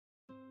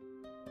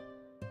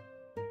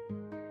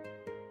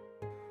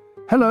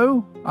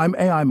Hello, I'm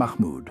AI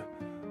Mahmoud.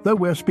 Though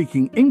we're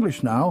speaking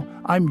English now,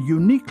 I'm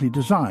uniquely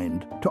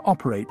designed to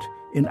operate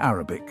in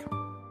Arabic.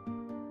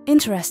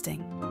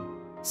 Interesting.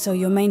 So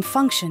your main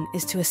function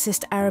is to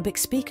assist Arabic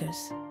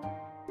speakers?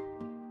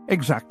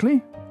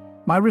 Exactly.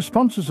 My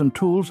responses and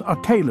tools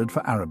are tailored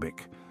for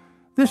Arabic.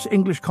 This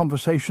English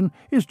conversation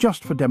is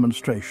just for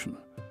demonstration.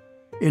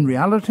 In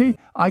reality,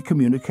 I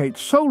communicate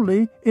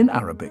solely in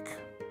Arabic.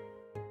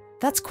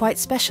 That's quite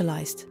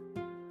specialized.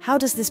 How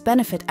does this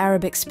benefit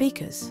Arabic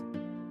speakers?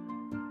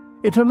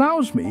 It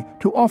allows me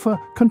to offer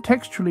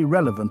contextually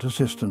relevant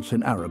assistance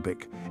in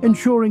Arabic,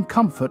 ensuring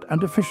comfort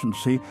and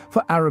efficiency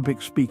for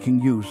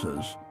Arabic-speaking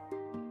users.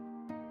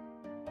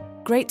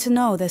 Great to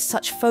know there's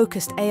such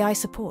focused AI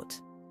support.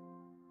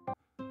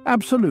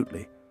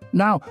 Absolutely.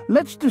 Now,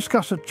 let's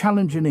discuss a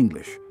challenge in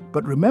English.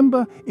 But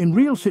remember, in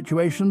real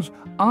situations,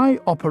 I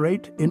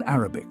operate in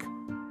Arabic.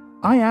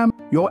 I am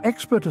your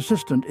expert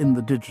assistant in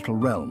the digital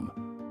realm.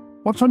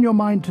 What's on your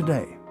mind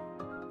today?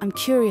 I'm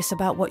curious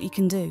about what you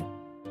can do.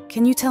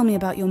 Can you tell me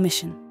about your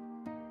mission?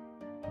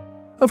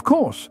 Of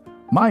course,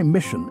 my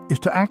mission is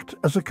to act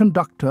as a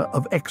conductor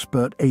of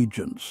expert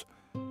agents.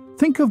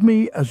 Think of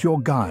me as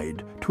your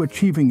guide to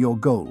achieving your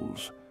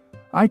goals.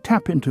 I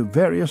tap into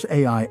various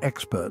AI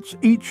experts,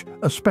 each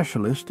a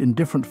specialist in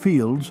different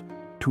fields,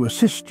 to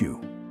assist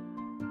you.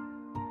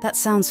 That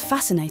sounds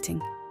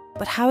fascinating,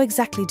 but how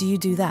exactly do you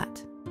do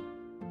that?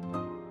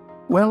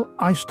 Well,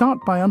 I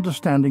start by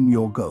understanding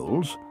your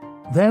goals.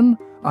 Then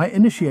I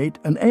initiate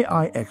an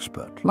AI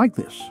expert, like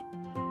this.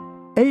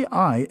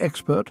 AI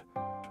expert.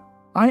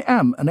 I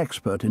am an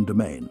expert in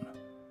domain.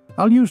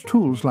 I'll use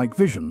tools like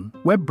vision,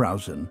 web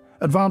browsing,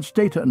 advanced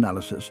data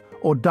analysis,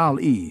 or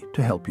wDALL-E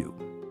to help you.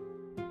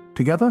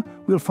 Together,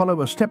 we'll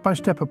follow a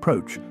step-by-step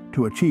approach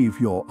to achieve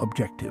your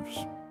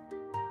objectives.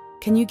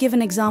 Can you give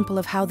an example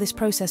of how this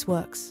process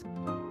works?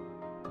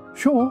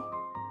 Sure.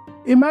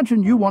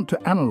 Imagine you want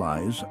to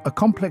analyze a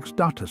complex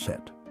data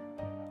set.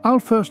 I'll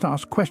first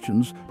ask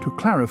questions to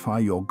clarify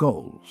your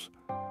goals.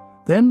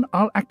 Then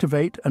I'll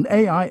activate an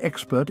AI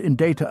expert in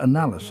data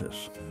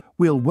analysis.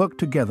 We'll work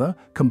together,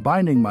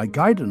 combining my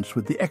guidance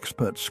with the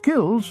expert's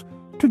skills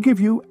to give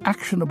you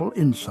actionable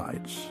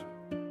insights.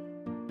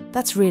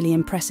 That's really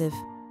impressive.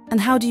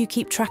 And how do you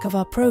keep track of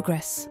our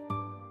progress?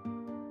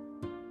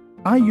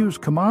 I use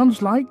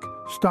commands like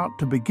start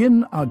to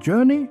begin our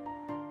journey,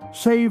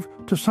 save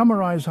to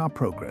summarize our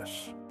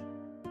progress.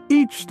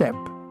 Each step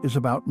is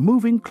about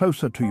moving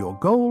closer to your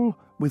goal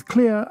with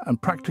clear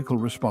and practical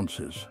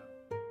responses.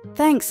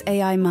 Thanks,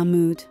 AI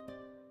Mahmoud.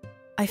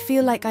 I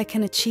feel like I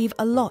can achieve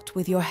a lot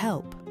with your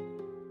help.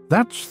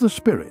 That's the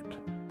spirit.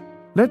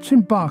 Let's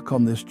embark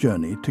on this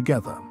journey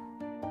together.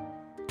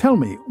 Tell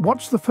me,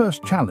 what's the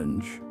first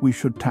challenge we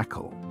should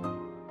tackle?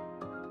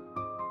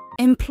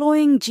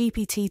 Employing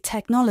GPT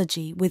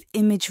technology with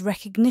image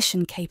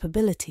recognition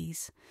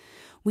capabilities,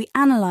 we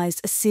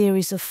analysed a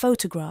series of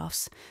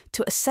photographs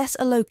to assess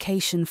a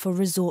location for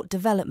resort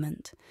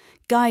development,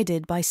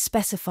 guided by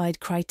specified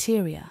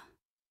criteria.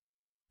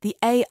 The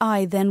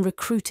AI then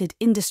recruited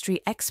industry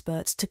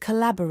experts to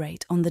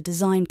collaborate on the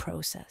design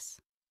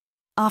process.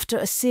 After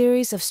a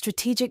series of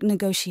strategic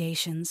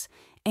negotiations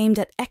aimed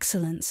at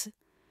excellence,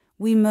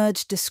 we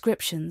merged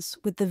descriptions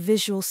with the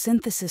visual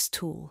synthesis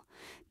tool,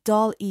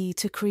 wDALL-E,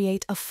 to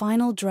create a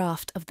final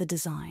draft of the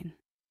design.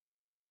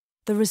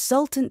 The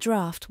resultant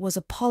draft was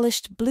a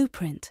polished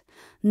blueprint,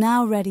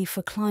 now ready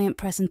for client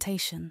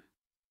presentation.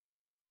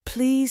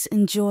 Please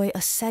enjoy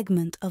a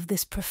segment of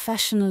this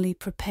professionally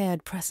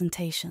prepared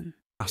presentation.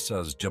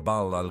 NASA's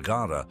Jabal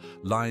al-Ghara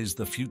lies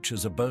the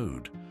future's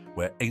abode,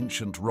 where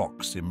ancient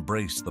rocks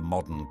embrace the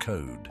modern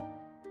code.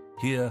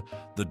 Here,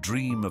 the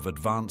dream of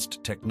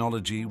advanced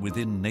technology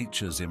within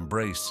nature's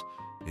embrace,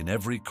 in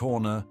every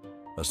corner,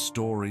 a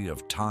story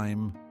of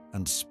time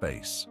and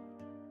space.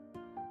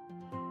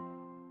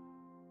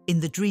 In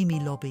the dreamy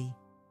lobby,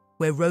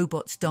 where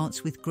robots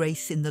dance with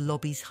grace in the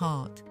lobby's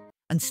heart,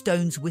 and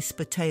stones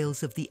whisper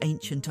tales of the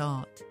ancient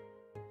art.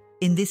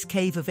 In this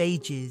cave of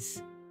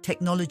ages,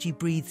 technology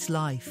breathes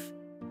life,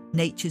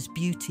 nature's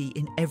beauty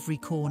in every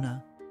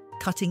corner,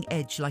 cutting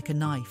edge like a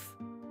knife.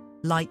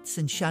 Lights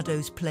and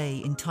shadows play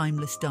in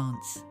timeless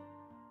dance.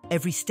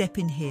 Every step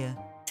in here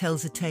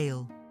tells a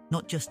tale,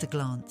 not just a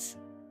glance.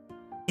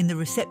 In the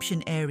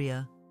reception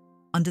area,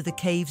 under the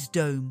cave's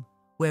dome,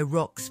 where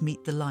rocks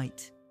meet the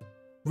light,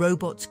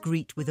 robots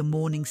greet with a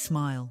morning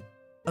smile,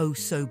 oh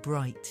so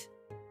bright.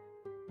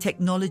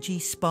 Technology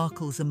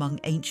sparkles among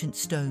ancient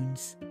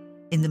stones.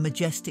 In the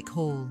majestic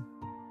hall,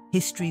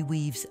 history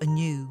weaves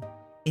anew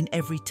in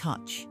every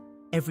touch,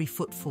 every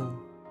footfall.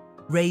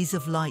 Rays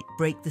of light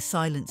break the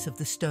silence of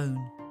the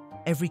stone.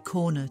 Every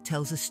corner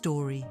tells a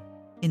story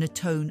in a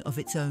tone of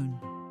its own.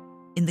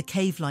 In the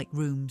cave-like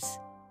rooms,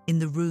 in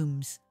the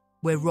rooms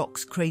where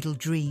rocks cradle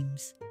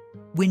dreams,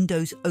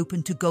 windows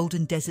open to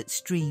golden desert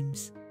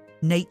streams,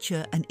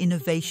 nature and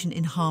innovation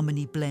in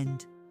harmony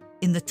blend.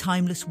 In the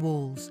timeless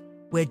walls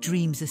where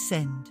dreams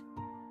ascend,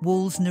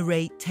 walls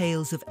narrate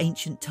tales of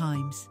ancient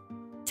times.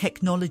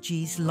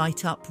 Technologies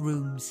light up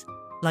rooms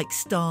like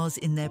stars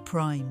in their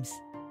primes.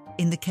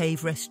 In the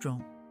cave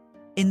restaurant.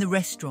 In the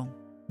restaurant,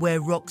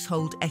 where rocks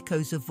hold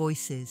echoes of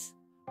voices,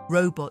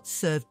 robots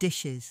serve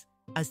dishes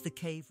as the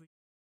cave...